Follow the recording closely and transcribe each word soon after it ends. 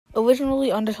Originally,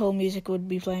 Undertale music would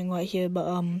be playing right here,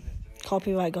 but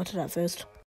copyright got to that first.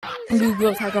 New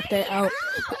Growth Hack update out.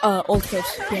 Old kids.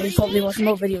 Yeah, you probably watch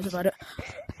more videos about it.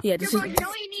 Yeah, this is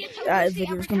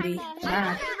video is gonna be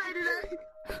mad.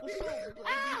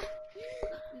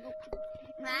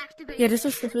 Yeah, this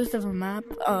is the first ever map.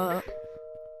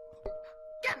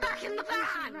 Get back in the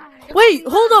van! Wait,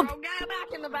 hold up! Get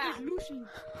back in the van!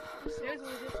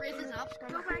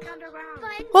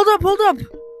 Hold up!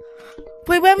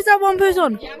 Wait, where was that one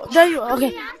person? There you are,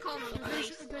 okay.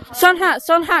 Sun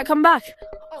Hat, come back.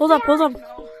 Hold up.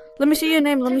 Let me see your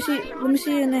name, let me see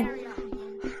your name.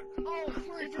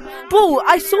 Bro,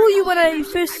 I saw you when I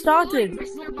first started.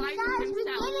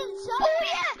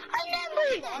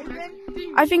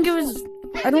 I think it was,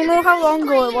 I don't know how long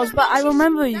ago it was, but I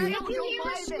remember you.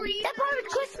 That's probably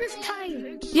Christmas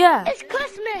time. Yeah. It's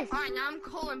Christmas. Alright, now I'm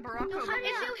calling Barack Obama. If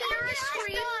you hear a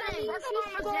scream, that means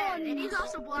she's gone. And he's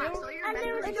also black, so you're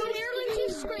If you hear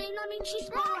Lucy scream, that means she's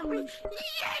gone. He ain't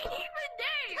even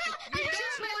dead!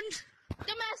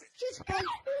 The mess. She's gone.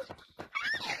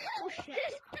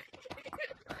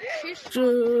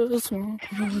 Just one.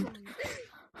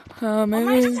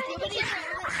 Maybe.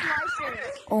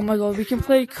 Oh my god, we can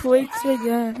play Quakes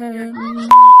again.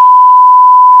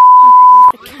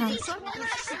 I can't.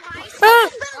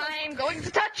 I'm going to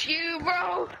touch you,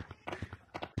 bro!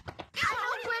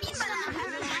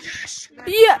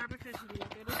 Yeah!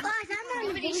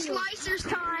 Skibbity slicers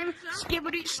time!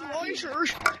 Skibbity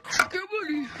slicers!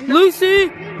 Skibbity! Lucy!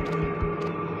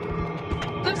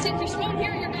 Lucy, if you spawn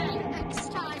here, you're dead.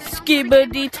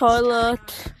 Skibbity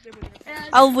toilet.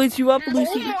 I'll wake you up,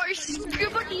 Lucy. Oh my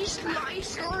skibbity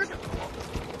slicers!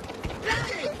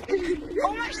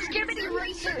 Oh my skibbity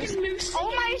racers!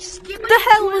 Oh my skibbity The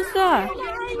hell was that?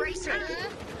 racers!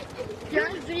 You're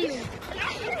on video.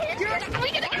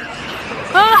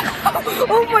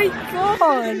 Oh my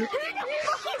god!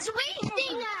 It's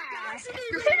wasting us.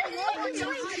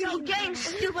 You're game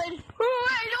stupid! Who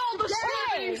ate all the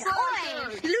skibbity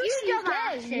slicers? Lucy's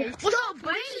glasses. What's up,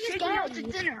 buddy? Just going out to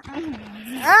dinner.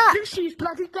 Lucy's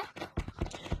bloody dead.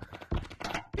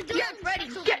 Get ready,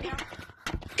 get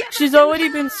She's already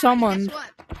been summoned.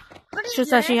 What?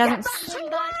 Just that she hasn't.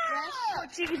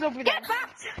 Chica's over there.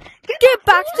 Get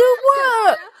back to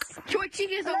work!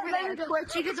 Chica's over there.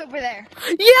 Chica's over there.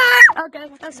 Yeah! Okay,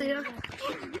 I see you.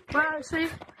 Where I see?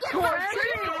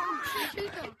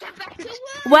 Get back to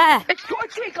work. Where? It's Toy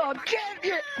Chica.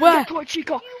 Get Where? Toy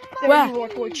Chica. Where? There you are,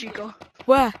 Toy Chica.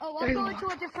 Where? Oh, I'm going to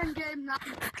a different game now.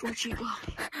 Toy Chica.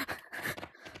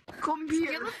 Come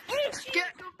here.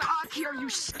 Get back here, you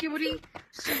skibbity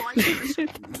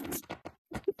slicers.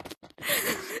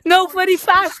 No, Freddy,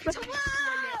 fast!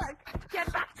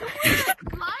 Get back to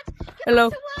work, lad.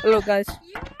 Hello, guys. Are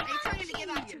you telling me to get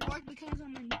back to work because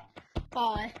I'm in...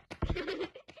 Bye.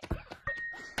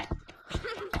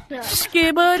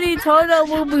 Skibbity toilet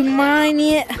will be mine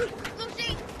yet.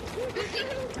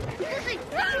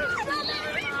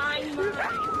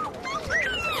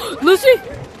 Lucy! Lucy!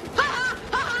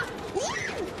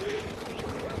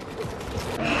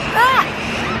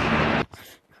 Ah!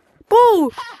 Boo!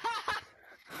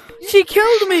 She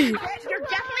killed me! You're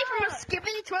definitely from a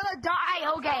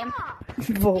skibbity-toilet.io game.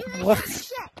 What?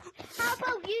 Shit! How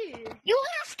about you? You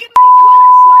little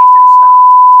skibbity-toilet slicer,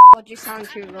 stop! God, you sound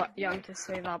too young to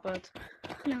say that, but...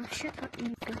 No, shut up,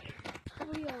 you guys.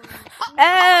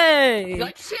 Hey! You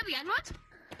like to say the N-word?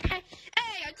 Hey,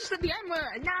 I just said the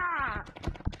N-word, nah!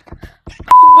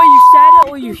 Wait, you said it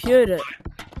or you heard it?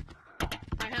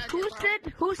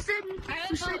 Who said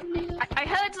I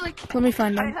heard like Let me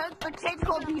find I them. heard the kid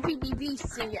called PPBB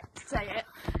say it.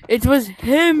 It was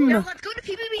him! Yo, let's go to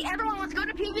PPB, everyone, let's go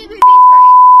to PPBB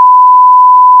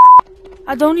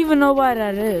I don't even know why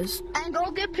that is. and go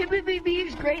get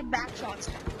PPBB's great back shots.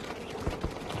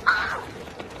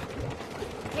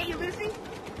 Hey, Lucy.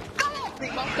 Go!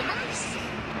 Bring off the Bruce.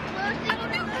 Lucy,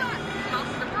 don't do that.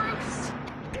 Off the Bruce.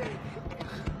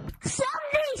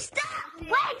 Somebody stop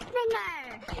wasting her!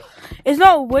 It's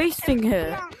not wasting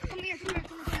her. Come here.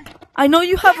 I know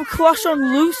you have a crush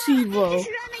on Lucy, bro.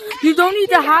 You don't need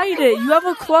to hide it. You have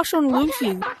a crush on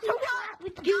Lucy.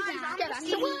 You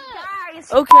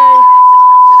guys, Okay.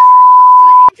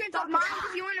 Entrance of mine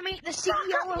if you want to meet the CEO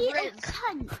of Riz.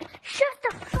 shut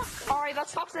the fuck up. Alright,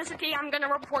 that's toxicity. I'm gonna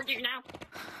report you now.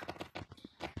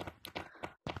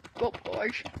 Oh,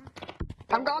 boys.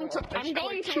 I'm going to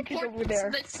report over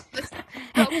there. this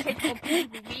okay called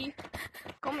PPB.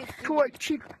 Call me Toy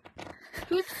Chica.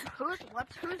 Who's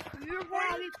your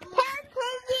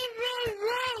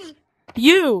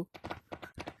You!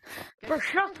 Bro,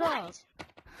 shut up.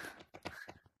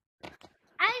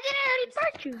 I didn't already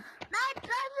hurt you. My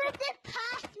brother did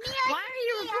pass me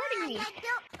me.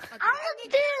 I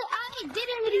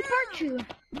didn't report you.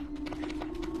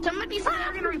 Somebody's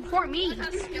not gonna report me.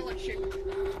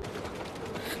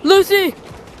 Lucy!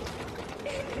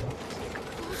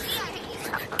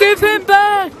 Give him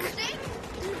back!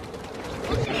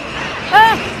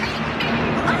 Ah!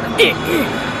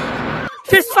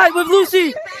 Fist fight with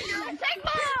Lucy!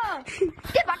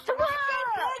 Get back to work!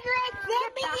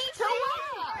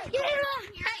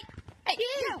 Hey,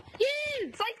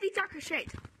 you! Slightly darker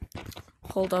shade.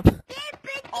 Hold up.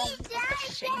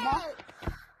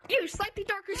 You slightly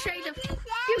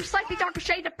darker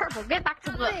shade of purple. Get back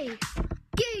to work.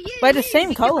 We're the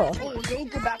same color. Oh,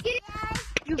 go back.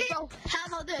 So, how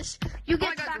about this? You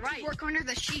get back to work under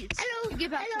the sheets. Hello. You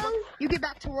get back to work. You get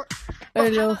back to work.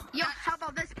 Hello. Yo, how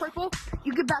about this, purple?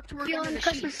 You get back to work under the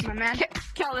sheets, my man.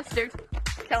 Kill this dude.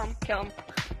 Kill him.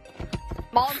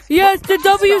 Moms, Yes, the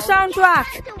W soundtrack!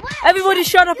 Everybody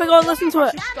shut up and go listen to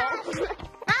it.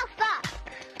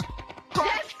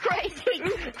 That's crazy.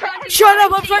 Shut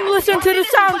up, I'm trying to listen to the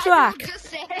soundtrack. Just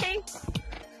saying.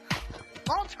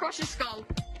 Moms, crush his skull.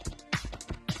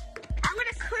 I'm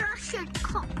gonna crush your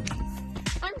cup.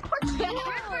 I'm crushing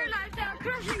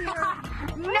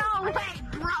No way,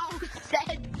 bro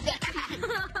said that.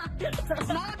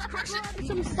 Moms, crush it.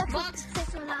 Some stuff. Moms,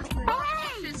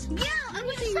 I'm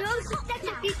gonna use the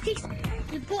stuff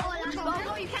you put all on.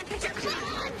 No, you can't catch it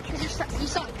because you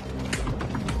suck.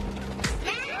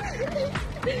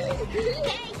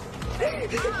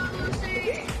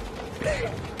 Lucy.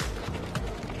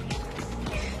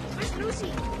 Where's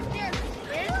Lucy? There.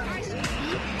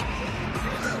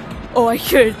 Oh, I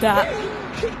heard that. Oh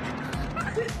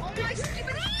my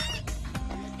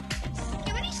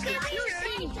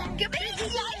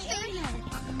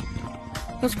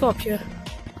Let's go up here.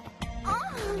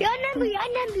 I remember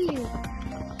you.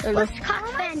 Hello. What's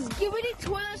Cockman? Skibbity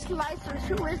Toilet Slicers.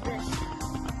 Who is this?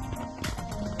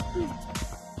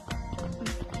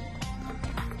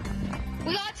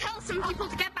 We gotta tell some people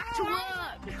to get back to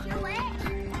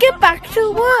work. Get back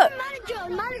to work!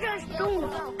 Manager's doing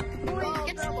We gotta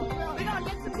get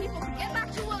some people to get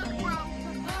back to work, bro.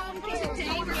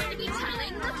 Today we're gonna be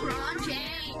telling LeBron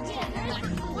James. Get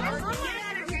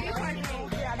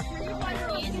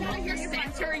out of your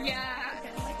center, yeah.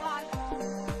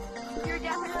 You're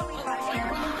definitely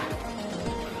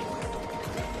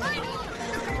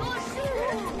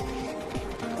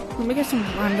Let me get some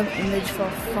random image for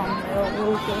thumbnail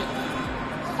real quick.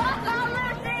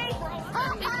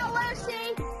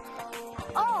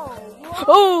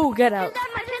 Oh, get out. Hey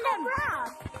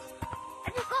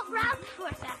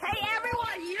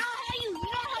everyone, you know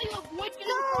how you avoid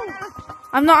getting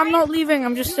I'm not leaving,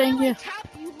 I'm just staying here.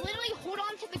 You literally hold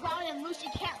on to the ground and Lucy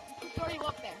can't throw you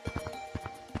up there.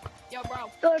 Yo,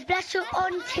 bro. Lord, bless you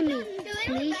on Timmy.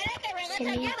 Timmy.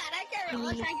 You're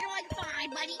like, fine,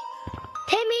 buddy.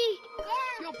 Timmy.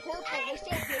 Yo, purple, what's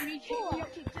up, baby?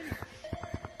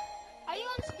 Are you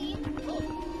on Steam?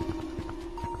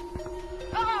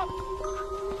 Oh!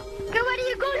 Get ready,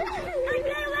 you're good.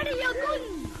 Get ready, you're good.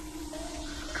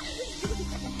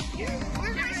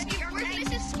 Where's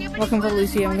Mrs. Skibbity? Welcome for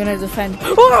Lucy, I'm gonna defend.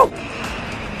 Oh!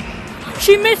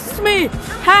 She missed me!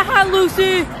 Haha,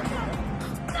 Lucy!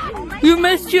 You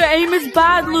missed, your aim is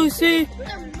bad, Lucy!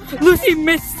 Lucy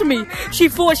missed me! She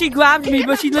thought she grabbed me,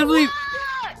 but she literally...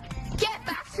 Get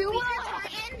back to work!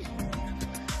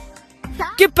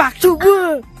 Get back to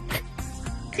work!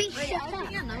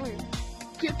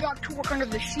 Get back to work under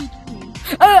the sheet.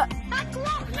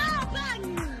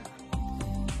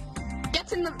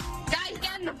 Get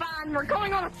in the van. We're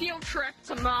going on a field trip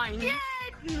to mine. Yeah.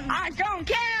 I don't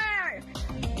care.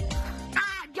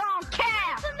 I don't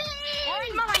care. For me.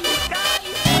 Where's mine,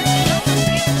 guys?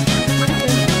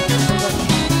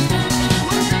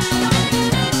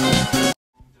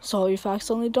 Sorry for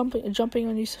accidentally jumping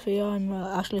on you, Sophia. I'm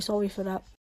actually sorry for that.